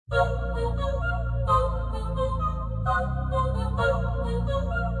Hello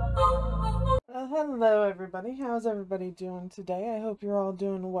everybody, how's everybody doing today? I hope you're all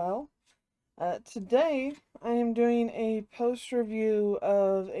doing well. Today I am doing a post review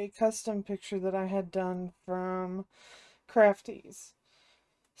of a custom picture that I had done from Crafties.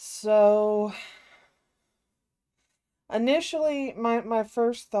 So initially my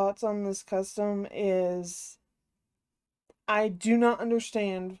first thoughts on this custom is I do not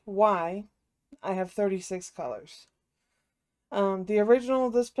understand why I have 36 colors. The original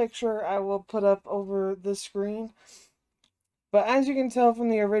of this picture I will put up over the screen. But as you can tell from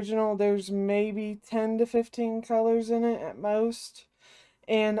the original, there's maybe 10 to 15 colors in it at most.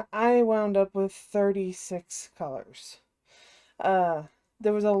 And I wound up with 36 colors. There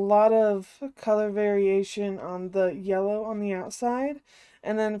was a lot of color variation on the yellow on the outside.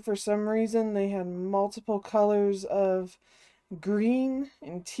 And then for some reason, they had multiple colors of green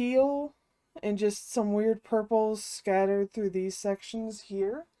and teal and just some weird purples scattered through these sections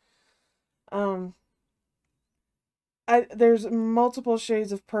here. There's multiple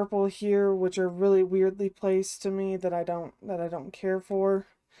shades of purple here which are really weirdly placed to me that I don't care for.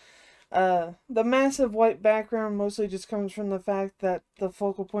 The massive white background mostly just comes from the fact that the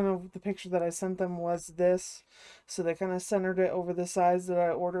focal point of the picture that I sent them was this, so they kind of centered it over the size that I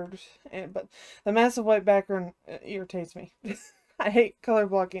ordered. But the massive white background irritates me. I hate color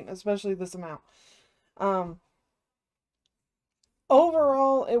blocking, especially this amount.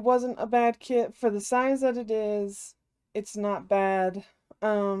 Overall, it wasn't a bad kit for the size that it is. It's not bad.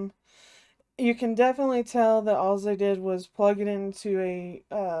 You can definitely tell that all they did was plug it into a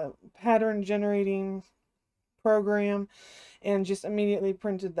pattern generating program and just immediately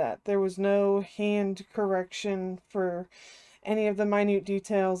printed that. There was no hand correction for any of the minute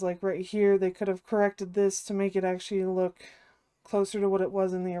details. Like right here, they could have corrected this to make it actually look closer to what it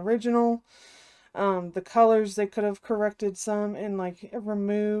was in the original. The colors, they could have corrected some and like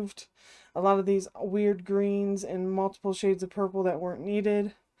removed a lot of these weird greens and multiple shades of purple that weren't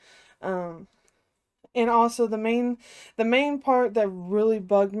needed. And also the main part that really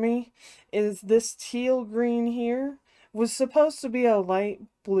bugged me is this teal green here was supposed to be a light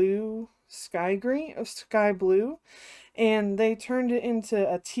blue sky blue, and they turned it into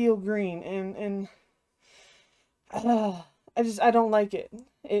a teal green, and I don't like it.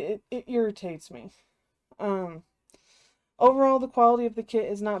 It irritates me. Overall, the quality of the kit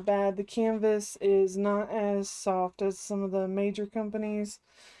is not bad. The canvas is not as soft as some of the major companies,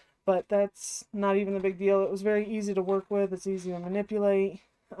 but that's not even a big deal. It was very easy to work with. It's easy to manipulate.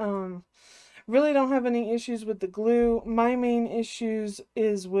 Really don't have any issues with the glue. My main issues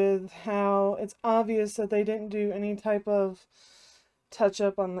is with how it's obvious that they didn't do any type of touch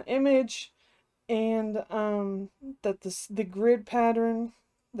up on the image, and that the grid pattern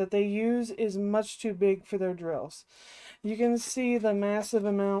that they use is much too big for their drills. You can see the massive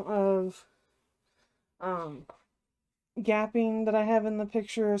amount of gapping that I have in the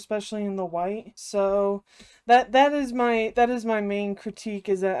picture, especially in the white. So that is my main critique,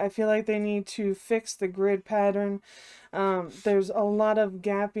 is that I feel like they need to fix the grid pattern. There's a lot of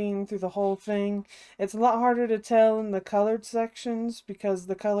gapping through the whole thing. It's a lot harder to tell in the colored sections because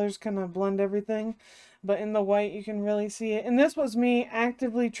the colors kind of blend everything, but in the white you can really see it. And this was me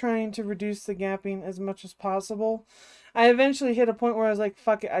actively trying to reduce the gapping as much as possible. I eventually hit a point where I was like,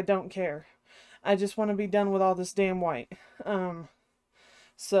 fuck it, I don't care. I just want to be done with all this damn white.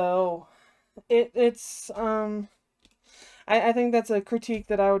 So I think that's a critique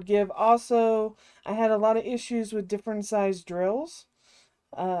that I would give. Also, I had a lot of issues with different size drills.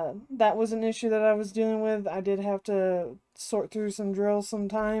 That was an issue that I was dealing with. I did have to sort through some drills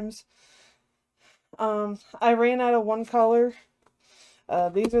sometimes. I ran out of one color.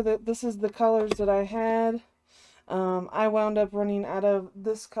 This is the colors that I had. I wound up running out of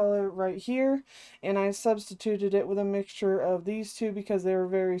this color right here, and I substituted it with a mixture of these two because they were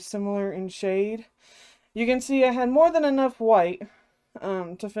very similar in shade. You can see I had more than enough white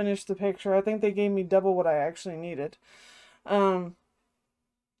to finish the picture. I think they gave me double what I actually needed. But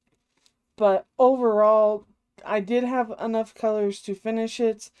overall, I did have enough colors to finish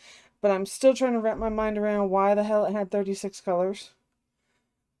it, but I'm still trying to wrap my mind around why the hell it had 36 colors.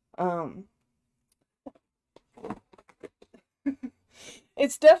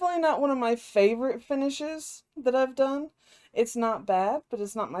 It's definitely not one of my favorite finishes that I've done. It's not bad, but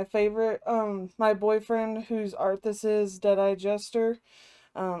it's not my favorite. My boyfriend, whose art this is, Deadeye Jester,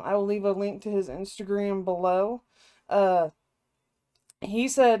 I will leave a link to his Instagram below. He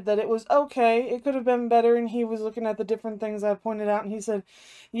said that it was okay. It could have been better, and he was looking at the different things I pointed out, and he said,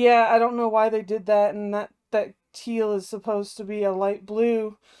 yeah, I don't know why they did that, and that teal is supposed to be a light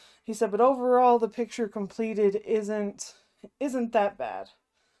blue. He said, but overall the picture completed isn't that bad.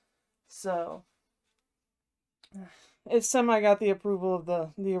 So it's semi got the approval of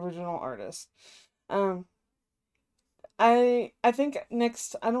the original artist. I think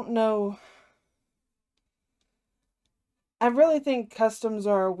next, I don't know. I really think customs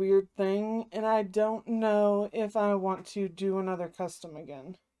are a weird thing, and I don't know if I want to do another custom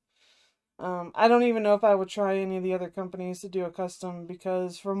again. I don't even know if I would try any of the other companies to do a custom,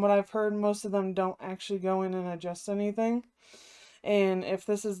 because from what I've heard, most of them don't actually go in and adjust anything. And if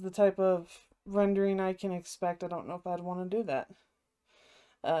this is the type of rendering I can expect, I don't know if I'd want to do that.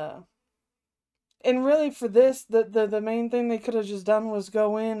 And really for this, the main thing they could have just done was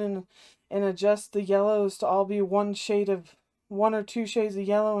go in and adjust the yellows to all be one or two shades of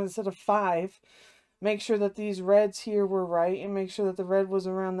yellow instead of 5. Make sure that these reds here were right, and make sure that the red was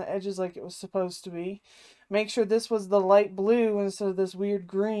around the edges like it was supposed to be. Make sure this was the light blue instead of this weird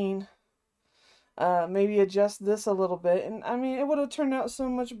green. Maybe adjust this a little bit, and I mean, it would have turned out so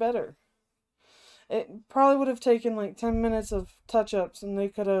much better. It probably would have taken like 10 minutes of touch-ups, and they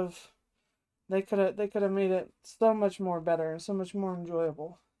could have made it so much more better and so much more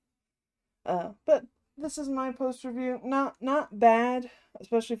enjoyable. But this is my post review. Not bad,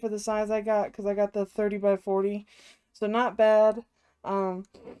 especially for the size I got, because I got the 30 by 40. So not bad.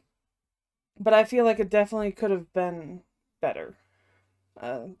 But I feel like it definitely could have been better.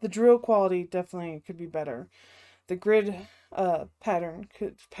 The drill quality definitely could be better. The grid pattern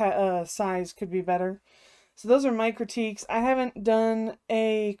size could be better. So those are my critiques. I haven't done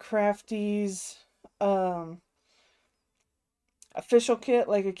a Crafties official kit,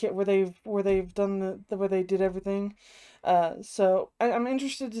 like a kit where they've done where they did everything. So I'm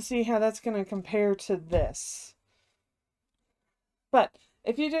interested to see how that's going to compare to this. But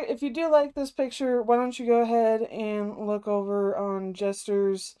if you do like this picture, why don't you go ahead and look over on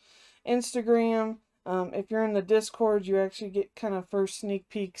Jester's Instagram. If you're in the Discord, you actually get kind of first sneak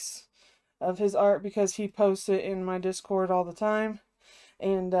peeks of his art, because he posts it in my Discord all the time.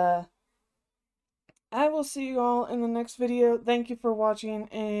 And I will see you all in the next video. Thank you for watching,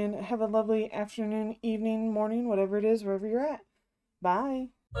 and have a lovely afternoon, evening, morning, whatever it is, wherever you're at. Bye.